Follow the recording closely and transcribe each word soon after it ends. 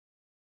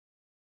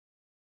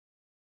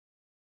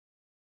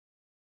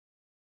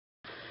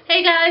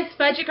Hey guys,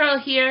 Budget Girl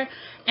here,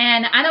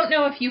 and I don't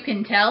know if you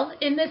can tell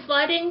in this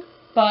lighting,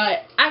 but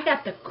I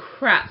got the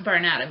crap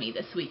burned out of me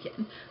this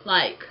weekend.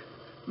 Like,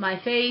 my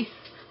face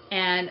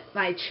and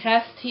my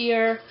chest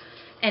here,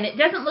 and it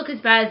doesn't look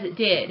as bad as it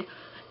did,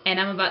 and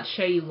I'm about to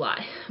show you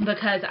why.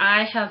 Because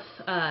I have,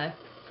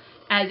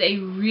 as a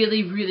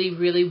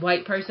really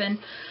white person,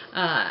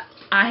 I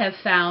have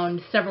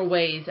found several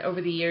ways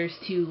over the years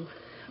to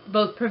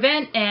both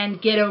prevent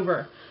and get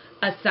over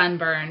a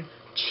sunburn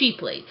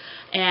cheaply.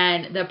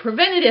 And the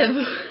preventative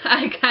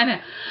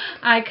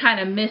I kind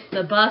of missed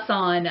the bus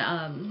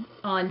on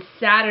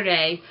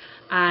Saturday.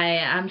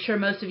 I'm sure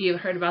most of you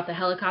have heard about the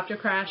helicopter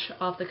crash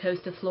off the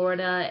coast of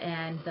Florida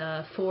and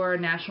the 4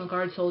 National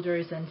Guard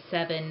soldiers and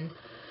 7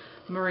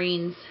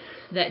 Marines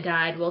that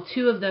died. Well,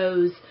 2 of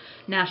those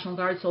National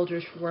Guard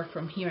soldiers were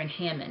from here in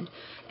Hammond,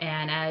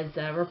 and as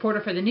a reporter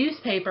for the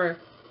newspaper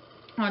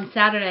on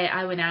Saturday,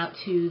 I went out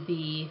to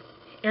the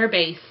air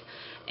base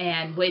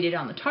and waited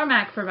on the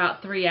tarmac for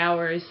about 3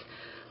 hours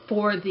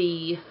for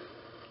the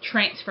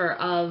transfer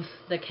of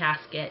the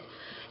casket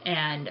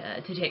and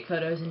to take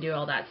photos and do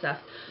all that stuff.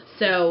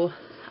 So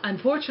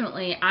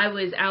unfortunately, I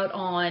was out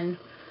on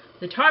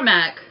the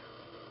tarmac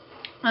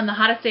on the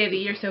hottest day of the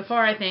year so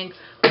far, I think,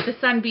 with the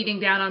sun beating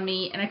down on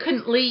me, and I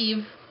couldn't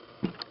leave,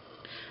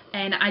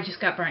 and I just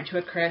got burnt to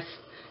a crisp,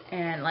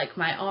 and like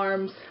my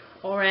arms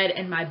all red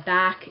and my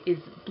back is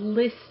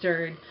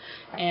blistered,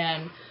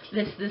 and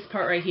this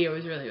part right here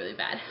was really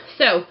bad.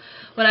 So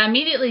what I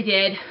immediately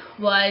did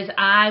was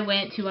I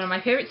went to one of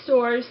my favorite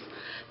stores,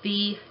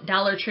 the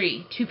Dollar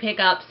Tree, to pick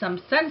up some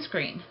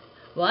sunscreen.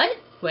 What?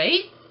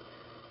 Wait,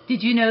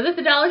 did you know that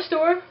the dollar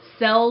store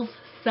sells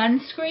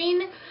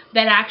sunscreen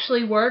that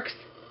actually works?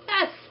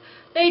 Yes,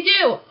 they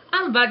do.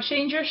 I'm about to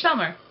change your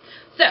summer.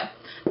 So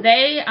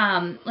they,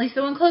 at least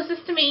the one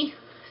closest to me,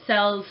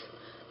 sells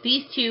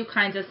these 2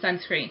 kinds of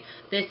sunscreen.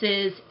 This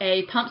is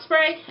a pump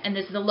spray and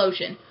this is a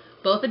lotion.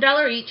 Both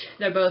 $1 each.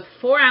 They're both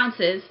 4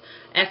 ounces,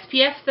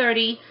 SPF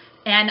 30,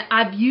 and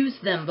I've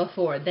used them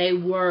before. They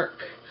work.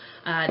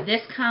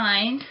 This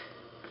kind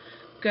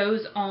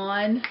goes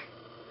on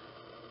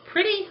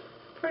pretty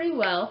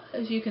well,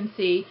 as you can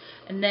see,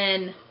 and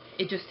then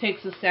it just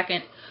takes a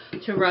second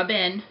to rub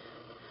in.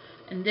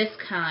 And this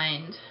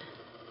kind,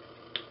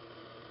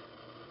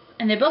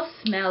 and they both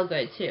smell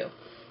good too.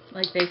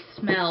 Like, they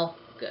smell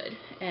good.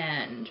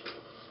 And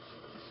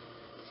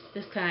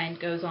this kind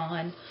goes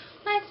on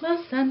like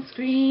most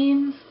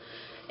sunscreens,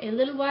 a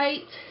little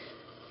white,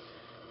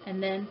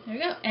 and then there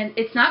you go. And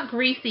it's not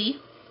greasy.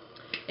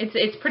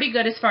 It's pretty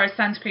good as far as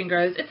sunscreen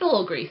goes. It's a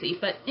little greasy,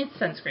 but it's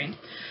sunscreen.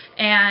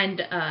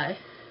 And I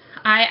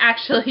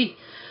actually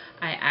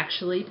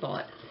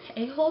bought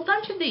a whole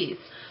bunch of these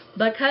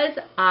because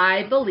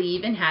I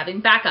believe in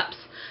having backups.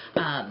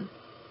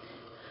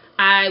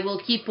 I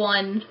will keep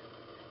one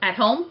at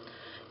home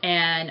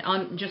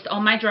and just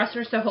on my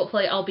dresser, so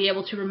hopefully I'll be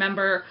able to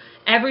remember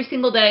every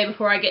single day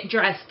before I get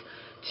dressed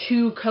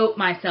to coat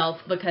myself,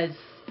 because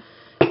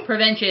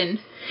prevention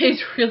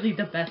is really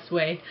the best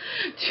way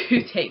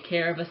to take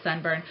care of a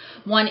sunburn.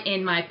 One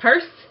in my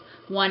purse,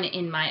 one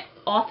in my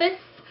office,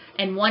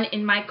 and one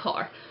in my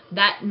car.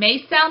 That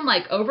may sound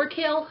like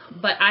overkill,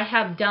 but I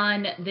have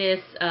done this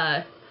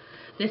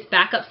this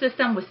backup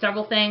system with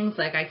several things.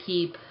 Like, I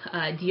keep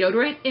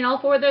deodorant in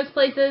all 4 of those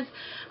places.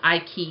 I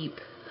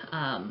keep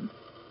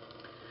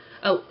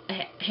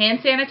hand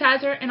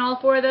sanitizer in all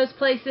 4 of those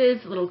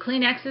places, little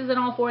Kleenexes in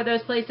all 4 of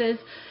those places,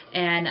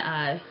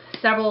 and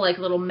several like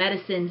little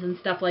medicines and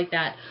stuff like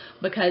that,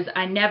 because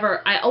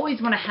I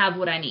always want to have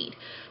what I need.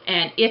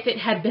 And if it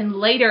had been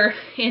later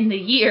in the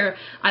year,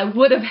 I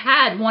would have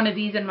had one of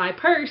these in my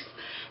purse,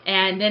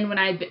 and then when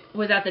I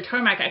was at the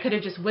tarmac, I could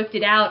have just whipped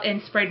it out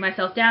and sprayed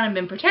myself down and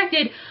been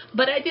protected,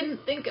 but I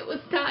didn't think it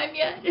was time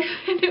yet,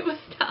 and it was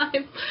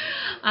time.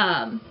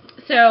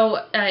 So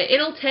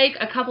it'll take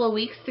a couple of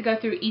weeks to go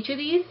through each of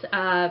these,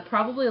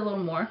 probably a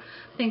little more.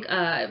 I think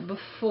I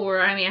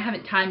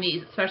haven't timed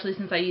these, especially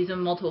since I use them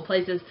in multiple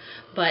places,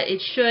 but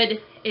it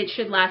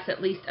should last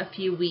at least a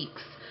few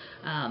weeks.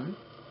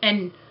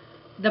 And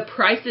the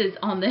prices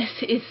on this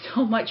is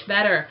so much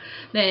better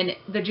than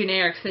the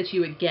generics that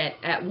you would get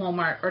at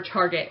Walmart or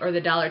Target or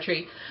the Dollar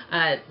Tree.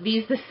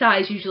 The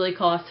size usually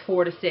costs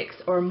 $4 to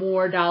 $6 or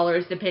more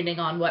dollars depending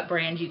on what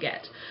brand you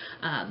get.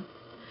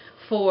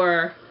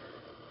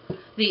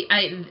 They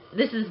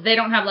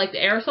don't have like the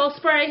aerosol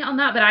spray on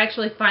that, but I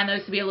actually find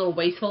those to be a little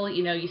wasteful.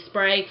 You know, you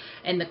spray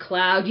and the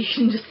cloud, you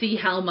can just see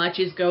how much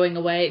is going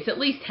away. It's at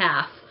least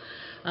half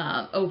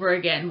over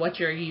again what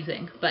you're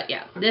using. But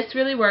yeah, this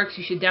really works.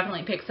 You should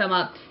definitely pick some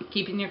up,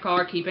 keep it in your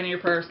car, keep it in your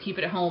purse, keep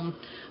it at home,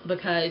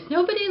 because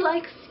nobody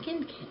likes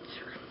skin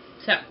cancer.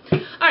 So,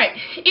 alright,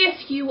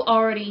 if you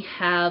already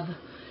have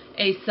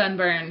a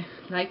sunburn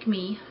like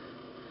me,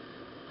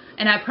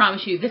 and I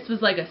promise you, this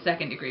was like a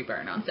 2nd-degree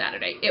burn on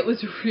Saturday. It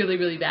was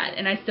really bad,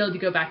 and I still had to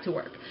go back to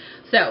work.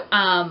 So,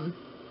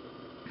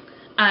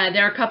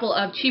 there are a couple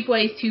of cheap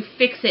ways to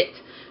fix it,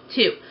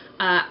 too.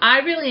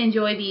 I really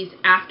enjoy these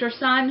After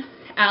Sun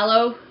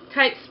aloe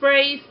type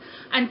sprays.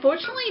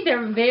 Unfortunately,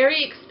 they're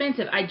very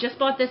expensive. I just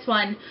bought this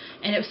one,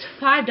 and it was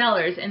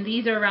 $5, and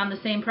these are around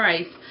the same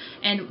price.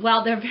 And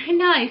while they're very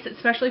nice,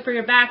 especially for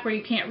your back where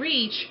you can't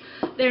reach,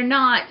 they're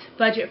not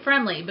budget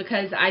friendly,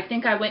 because I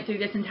think I went through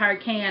this entire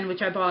can,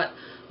 which I bought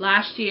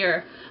last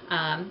year.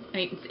 I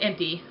mean, it's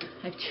empty.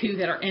 I have 2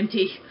 that are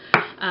empty.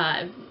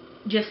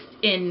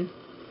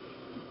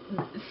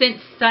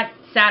 Since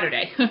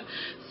Saturday.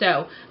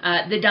 So,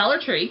 the Dollar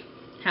Tree,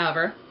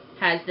 however,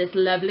 has this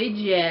lovely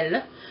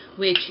gel,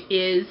 which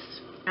is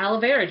aloe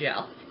vera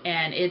gel.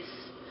 And it's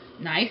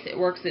nice. It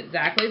works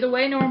exactly the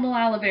way normal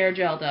aloe vera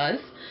gel does.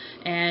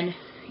 And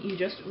you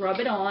just rub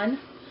it on,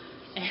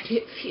 and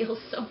it feels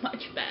so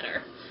much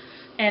better.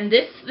 And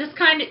this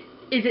kind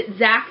is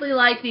exactly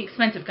like the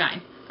expensive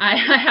kind. I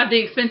have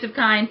the expensive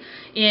kind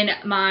in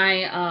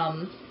my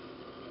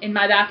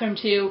bathroom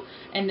too,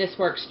 and this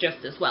works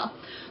just as well.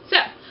 So,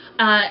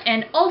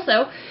 and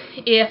also,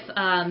 if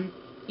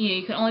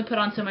you can only put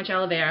on so much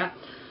aloe vera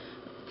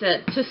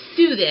to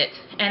soothe it,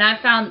 and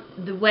I found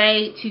the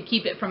way to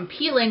keep it from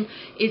peeling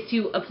is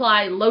to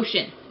apply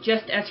lotion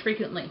just as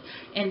frequently.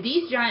 And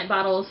these giant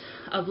bottles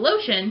of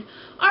lotion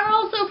are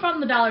also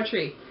from the Dollar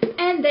Tree,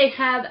 and they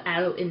have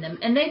aloe in them.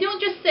 And they don't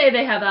just say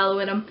they have aloe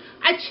in them.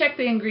 I checked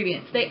the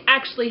ingredients. They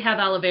actually have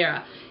aloe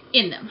vera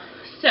in them.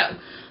 So,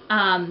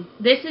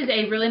 this is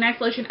a really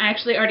nice lotion. I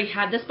actually already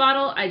had this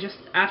bottle. I just,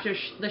 after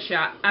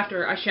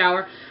a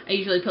shower, I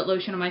usually put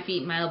lotion on my feet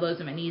and my elbows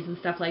and my knees and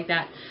stuff like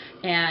that.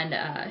 And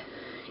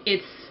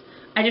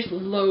I just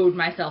load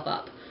myself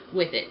up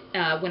with it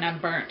when I'm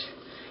burnt.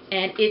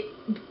 And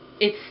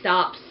it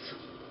stops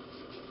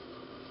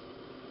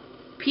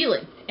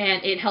peeling,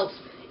 and it helps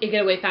it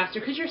get away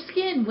faster, because your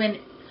skin, when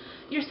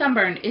you're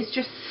sunburned, is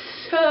just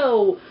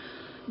so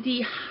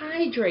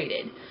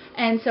dehydrated.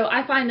 And so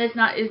I find this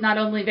is not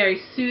only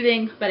very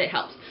soothing, but it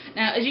helps.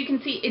 Now, as you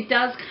can see, it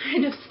does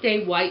kind of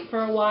stay white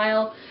for a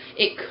while.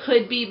 It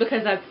could be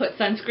because I've put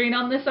sunscreen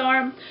on this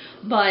arm,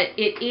 but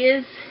it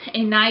is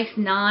a nice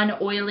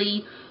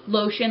non-oily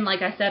lotion.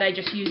 Like I said, I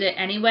just use it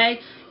anyway.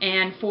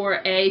 And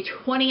for a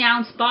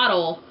 20-ounce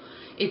bottle,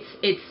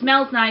 it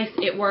smells nice,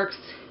 it works,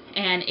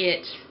 and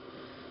it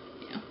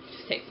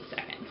just takes a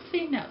second.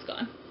 See, now it's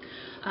gone.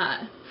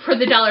 For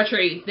the Dollar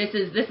Tree, this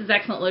is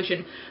excellent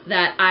lotion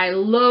that I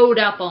load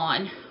up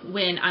on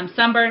when I'm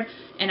sunburned,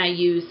 and I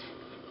use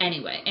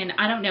anyway. And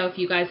I don't know if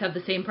you guys have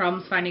the same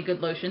problems finding good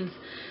lotions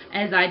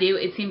as I do.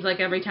 It seems like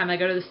every time I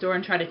go to the store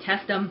and try to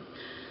test them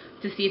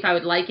to see if I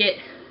would like it,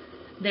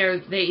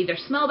 they either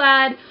smell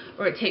bad,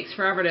 or it takes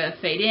forever to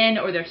fade in,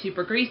 or they're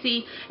super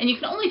greasy. And you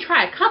can only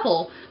try a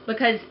couple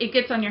because it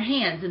gets on your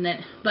hands, and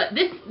then, but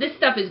this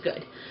stuff is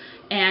good.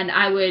 And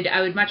I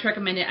would much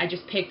recommend it. I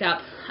just picked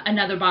up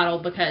another bottle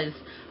because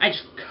I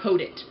just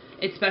coat it,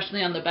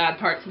 especially on the bad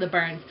parts of the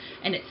burns,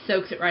 and it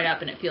soaks it right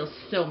up, and it feels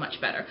so much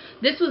better.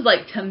 This was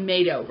like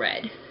tomato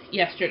red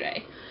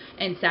yesterday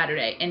and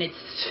Saturday, and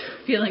it's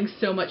feeling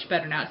so much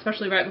better now,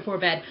 especially right before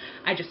bed.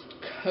 I just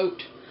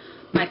coat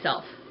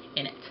myself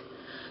in it.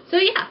 So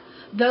yeah,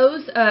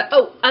 those,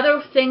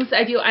 other things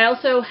I do, I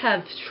also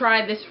have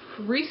tried this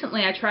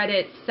recently. I tried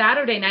it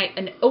Saturday night,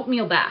 an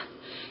oatmeal bath.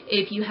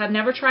 If you have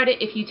never tried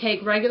it, if you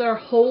take regular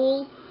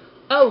whole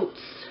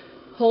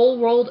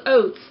rolled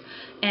oats,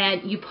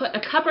 and you put a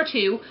cup or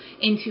 2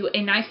 into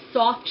a nice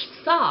soft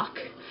sock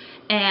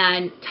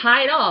and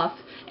tie it off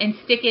and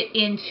stick it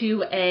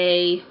into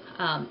a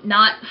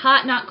not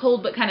hot, not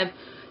cold, but kind of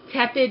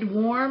tepid,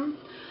 warm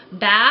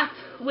bath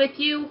with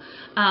you,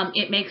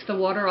 it makes the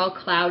water all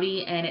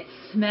cloudy, and it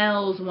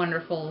smells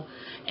wonderful.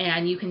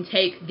 And you can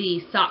take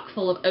the sock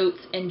full of oats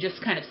and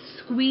just kind of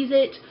squeeze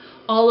it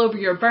all over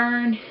your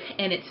burn,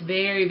 and it's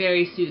very,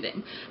 very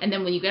soothing. And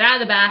then when you get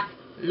out of the bath,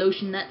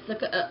 lotion that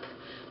sucker up.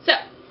 So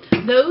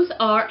those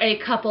are a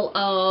couple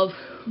of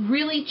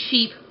really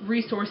cheap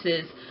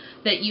resources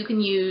that you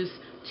can use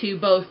to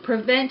both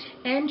prevent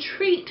and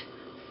treat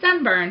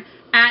sunburn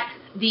at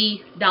the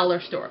dollar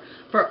store.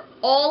 For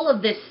all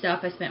of this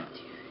stuff, I spent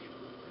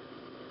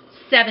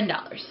 $7.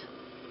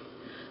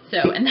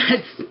 So, and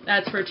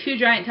that's for 2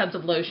 giant tubs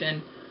of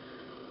lotion,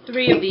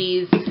 3 of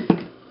these,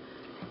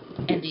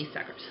 and these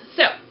suckers.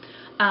 So,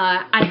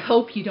 I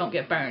hope you don't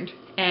get burned,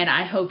 and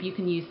I hope you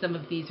can use some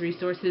of these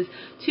resources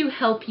to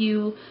help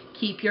you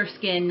keep your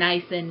skin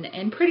nice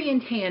and pretty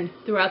and tan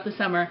throughout the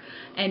summer,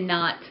 and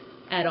not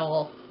at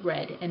all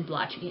red and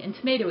blotchy and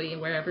tomatoey,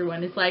 where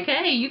everyone is like,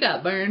 hey, you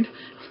got burned.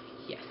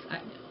 Yes, I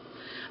know.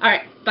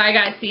 Alright, bye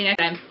guys, see you next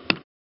time.